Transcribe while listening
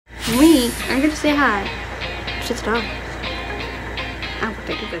me, I'm gonna say hi to the dog. I will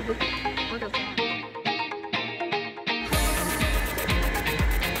take a good look.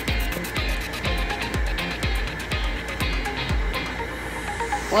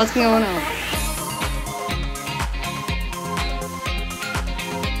 What's going on?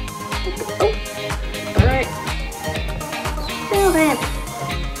 Oh, alright. Still bad.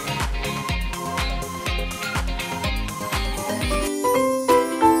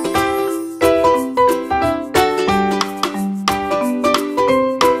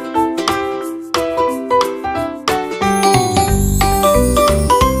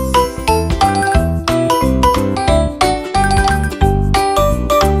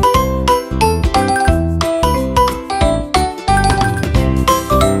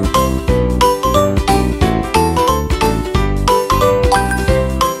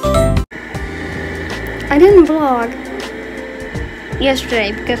 I didn't vlog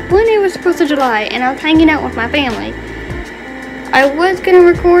yesterday because Monday was the 4th of July and I was hanging out with my family. I was going to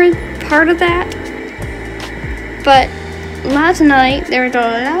record part of that, but last night there was a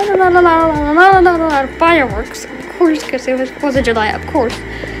lot of fireworks, of course, because it was 4th of July, of course.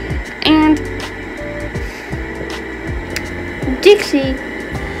 And Dixie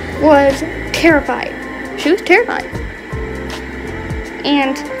was terrified. She was terrified.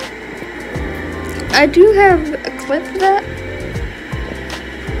 And I do have a clip of that,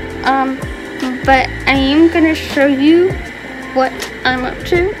 but I am going to show you what I'm up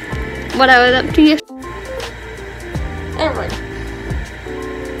to, what I was up to yesterday. Alright,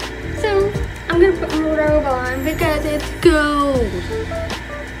 so I'm going to put my robe on because it's gold.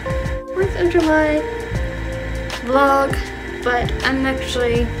 4th of July vlog, but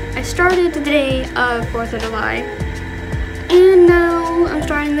I started the day of 4th of July, and now I'm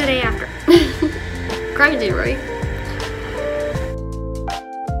starting the day after. Crazy, right?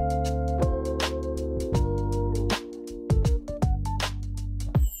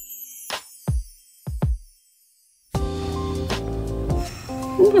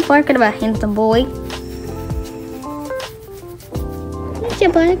 What you barking about, handsome boy? What you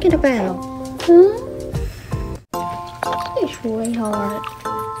barking about? Huh? Hey, sweetheart.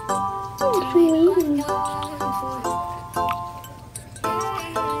 Oh, sweetie.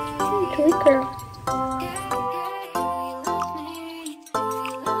 Oh, sweet girl.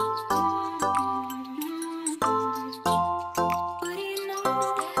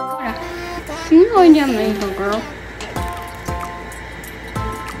 You know you're my little girl.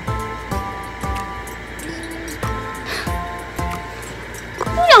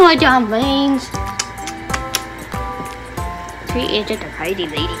 You know what that means. She is just a crazy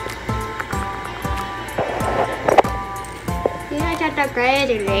lady. You're just a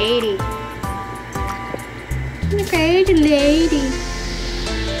crazy lady. You're a crazy lady.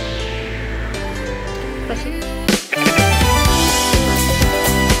 Pussy.